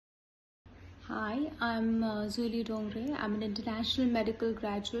Hi, I'm Zuli Dongre. I'm an international medical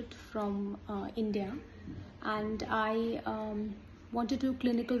graduate from India, and I want to do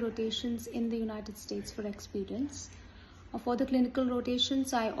clinical rotations in the United States for experience. For the clinical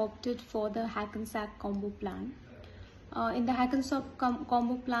rotations, I opted for the Hackensack combo plan. In the Hackensack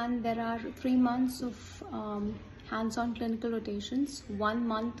combo plan, there are 3 months of hands-on clinical rotations, 1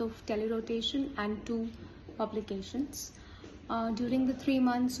 month of tele-rotation, and 2 publications. During the 3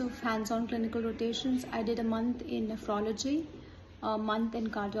 months of hands-on clinical rotations, I did a month in nephrology, a month in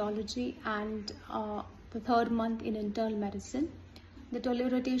cardiology, and the third month in internal medicine. The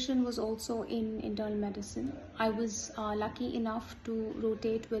tele-rotation was also in internal medicine. I was lucky enough to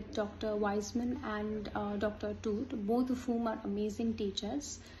rotate with Dr. Wiseman and Dr. Toot, both of whom are amazing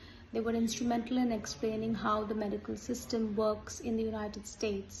teachers. They were instrumental in explaining how the medical system works in the United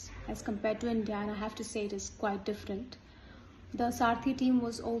States as compared to India, and I have to say it is quite different. The Sarthi team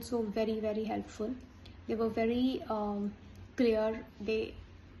was also very helpful. They were very clear. They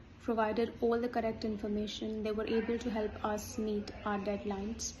provided all the correct information. They were able to help us meet our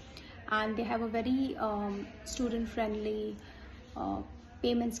deadlines, and they have a very student-friendly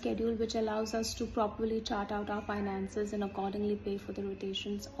payment schedule, which allows us to properly chart out our finances and accordingly pay for the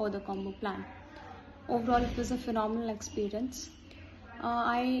rotations or the combo plan. Overall, it was a phenomenal experience.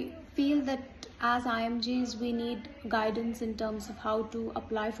 I feel that as IMGs, we need guidance in terms of how to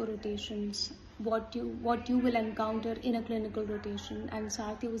apply for rotations, what you will encounter in a clinical rotation, and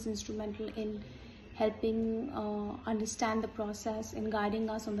Sarthi was instrumental in helping understand the process and guiding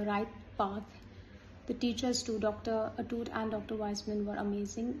us on the right path. The teachers too, Dr. Atut and Dr. Wiseman, were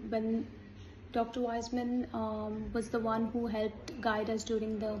amazing. When Dr. Wiseman was the one who helped guide us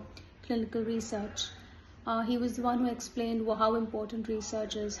during the clinical research. He was the one who explained how important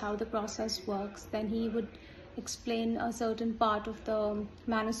research is, how the process works. Then he would explain a certain part of the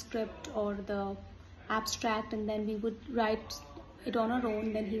manuscript or the abstract, and then we would write it on our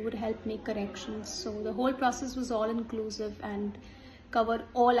own. Then he would help make corrections. So the whole process was all inclusive and covered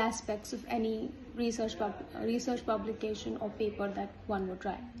all aspects of any research publication or paper that one would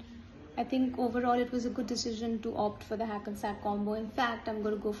write. I think overall it was a good decision to opt for the Hackensack combo. In fact, I'm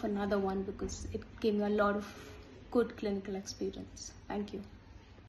going to go for another one because it gave me a lot of good clinical experience. Thank you.